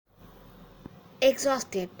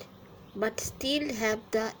exhausted, but still have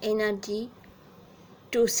the energy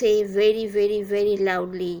to say very, very, very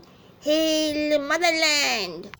loudly, Hail Motherland!